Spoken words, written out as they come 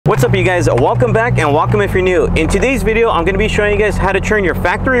What's up, you guys? Welcome back, and welcome if you're new. In today's video, I'm going to be showing you guys how to turn your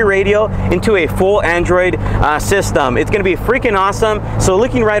factory radio into a full Android system. It's going to be freaking awesome. So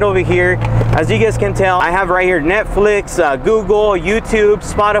looking right over here, as you guys can tell, I have right here Netflix, Google, YouTube,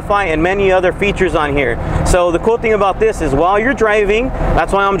 Spotify, and many other features on here. So the cool thing about this is while you're driving,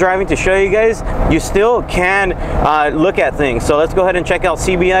 that's why I'm driving to show you guys, you still can look at things. So let's go ahead and check out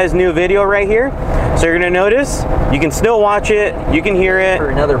CBI's new video right here. So you're going to notice you can still watch it, you can hear it. For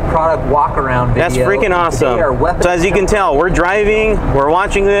another product walk around video. That's freaking awesome. So as you can tell, we're driving, we're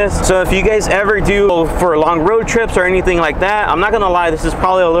watching this. So if you guys ever do go for long road trips or anything like that, I'm not gonna lie, this is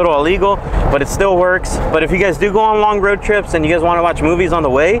probably a little illegal, but it still works. But if you guys do go on long road trips and you guys want to watch movies on the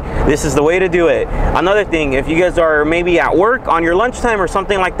way, this is the way to do it. Another thing, if you guys are maybe at work on your lunchtime or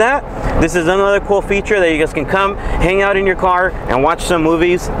something like that, this is another cool feature that you guys can come hang out in your car and watch some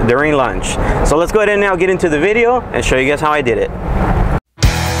movies during lunch. So let's go ahead and now get into the video and show you guys how I did it.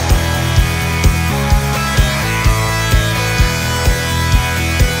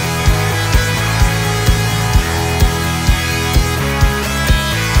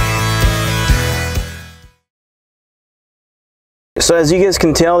 So as you guys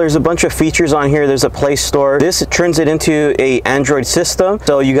can tell, there's a bunch of features on here. There's a Play Store. This turns it into a Android system.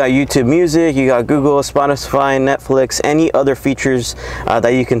 So you got YouTube Music, you got Google, Spotify, Netflix, any other features that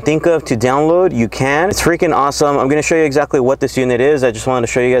you can think of to download, you can. It's freaking awesome. I'm gonna show you exactly what this unit is. I just wanted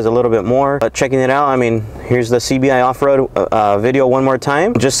to show you guys a little bit more. But checking it out, I mean, here's the CBI off-road video one more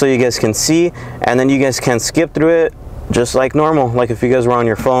time, just so you guys can see, and then you guys can skip through it just like normal, like if you guys were on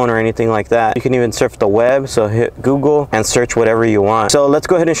your phone or anything like that. You can even surf the web, so hit Google and search whatever you want. So let's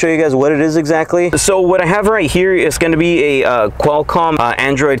go ahead and show you guys what it is exactly. So what I have right here is going to be a Qualcomm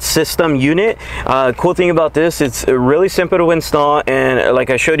Android system unit. Cool thing about this, it's really simple to install, and like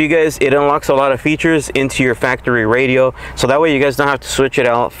I showed you guys, it unlocks a lot of features into your factory radio, so that way you guys don't have to switch it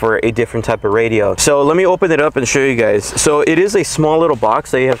out for a different type of radio. So let me open it up and show you guys. So it is a small little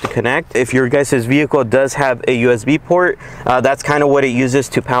box that you have to connect. If your guys' vehicle does have a USB port, that's kind of what it uses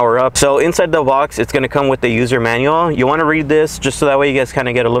to power up. So inside the box, it's going to come with the user manual. You want to read this just so that way you guys kind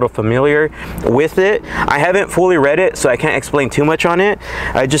of get a little familiar with it. I haven't fully read it, so I can't explain too much on it.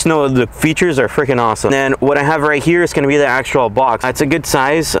 I just know the features are freaking awesome. And what I have right here is going to be the actual box. It's a good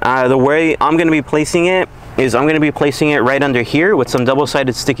size. The way I'm going to be placing it is I'm going to be placing it right under here with some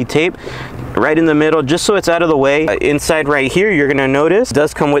double-sided sticky tape right in the middle, just so it's out of the way. Inside right here, you're going to notice it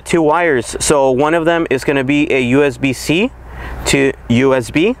does come with two wires. So one of them is going to be a USB-C to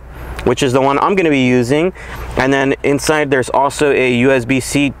USB, which is the one I'm going to be using, and then inside there's also a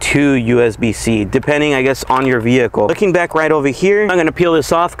USB-C to USB-C, depending I guess on your vehicle. Looking back right over here, I'm going to peel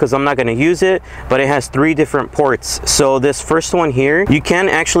this off because I'm not going to use it, but it has three different ports. So this first one here, you can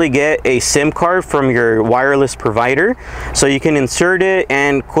actually get a SIM card from your wireless provider, so you can insert it.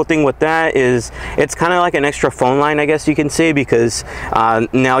 And cool thing with that is it's kind of like an extra phone line, I guess you can say, because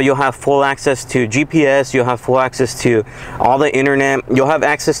now you'll have full access to GPS, you'll have full access to all the internet, you'll have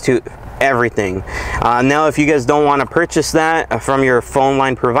access to everything. Now if you guys don't want to purchase that from your phone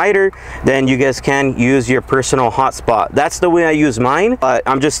line provider, then you guys can use your personal hotspot. That's the way I use mine, but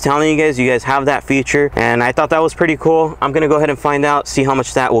I'm just telling you guys have that feature, and I thought that was pretty cool. I'm gonna go ahead and find out, see how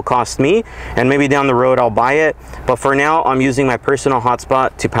much that will cost me, and maybe down the road I'll buy it, but for now I'm using my personal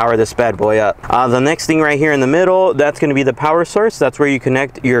hotspot to power this bad boy up. The next thing right here in the middle, that's going to be the power source. That's where you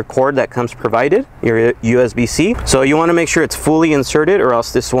connect your cord that comes provided, your USB-C. So you want to make sure it's fully inserted or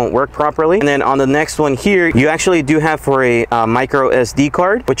else this won't work properly. And then on the next one here, you actually do have for a micro SD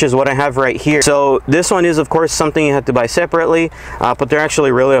card, which is what I have right here. So this one is of course something you have to buy separately, but they're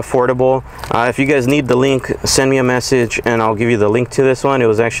actually really affordable. If you guys need the link, send me a message and I'll give you the link to this one. It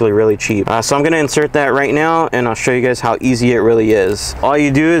was actually really cheap. So I'm going to insert that right now and I'll show you guys how easy it really is. All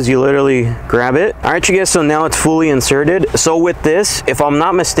you do is you literally grab it. All right, you guys, so now it's fully inserted. So with this, if I'm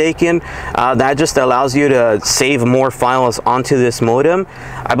not mistaken, that just allows you to save more files onto this modem.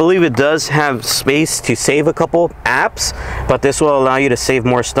 I believe it does have space to save a couple apps, but this will allow you to save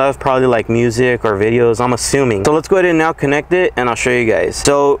more stuff, probably like music or videos, I'm assuming. So let's go ahead and now connect it and I'll show you guys.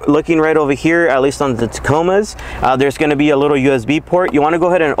 So looking right over here, at least on the Tacomas, there's going to be a little USB port. You want to go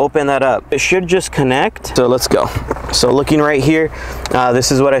ahead and open that up. It should just connect. So let's go. So looking right here,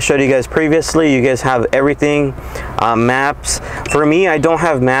 this is what I showed you guys previously. You guys have everything, maps. For me, I don't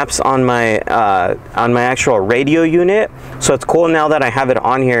have maps on my actual radio unit, so it's cool now that I have it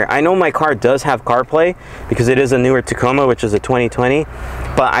on here. I know know my car does have CarPlay because it is a newer Tacoma, which is a 2020,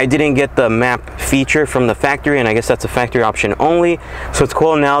 but I didn't get the map feature from the factory, and I guess that's a factory option only. So it's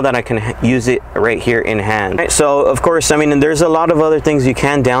cool now that I can use it right here in hand. Right, so of course, I mean, there's a lot of other things you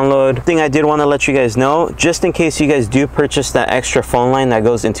can download. Thing I did want to let you guys know, just in case you guys do purchase that extra phone line that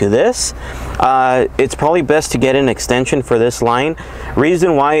goes into this, it's probably best to get an extension for this line.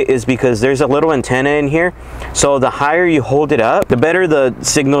 Reason why is because there's a little antenna in here, so the higher you hold it up, the better the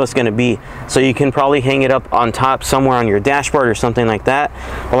signal is going to be. So you can probably hang it up on top somewhere on your dashboard or something like that.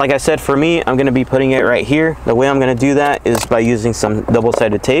 But like I said, for me, I'm going to be putting it right here. The way I'm going to do that is by using some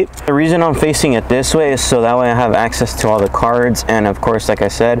double-sided tape. The reason I'm facing it this way is so that way I have access to all the cards, and of course, like I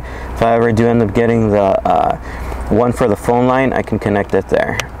said, if I ever do end up getting the one for the phone line, I can connect it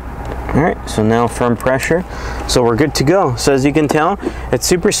there. All right, so now firm pressure, so we're good to go. So as you can tell, it's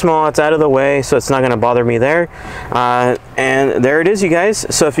super small, it's out of the way, so it's not going to bother me there. And there it is, you guys.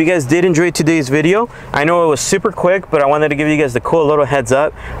 So if you guys did enjoy today's video, I know it was super quick, but I wanted to give you guys the cool little heads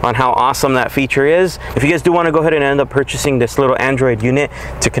up on how awesome that feature is. If you guys do want to go ahead and end up purchasing this little Android unit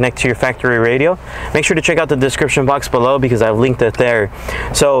to connect to your factory radio, make sure to check out the description box below because I've linked it there.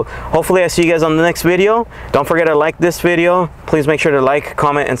 So hopefully I see you guys on the next video. Don't forget to like this video. Please make sure to like,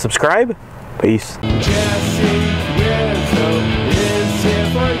 comment, and subscribe. Peace. JesseRizo is here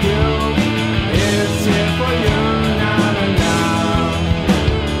for you. It's here for you, na.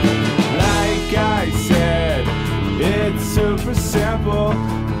 Like I said, it's super simple.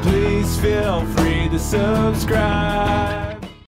 Please feel free to subscribe.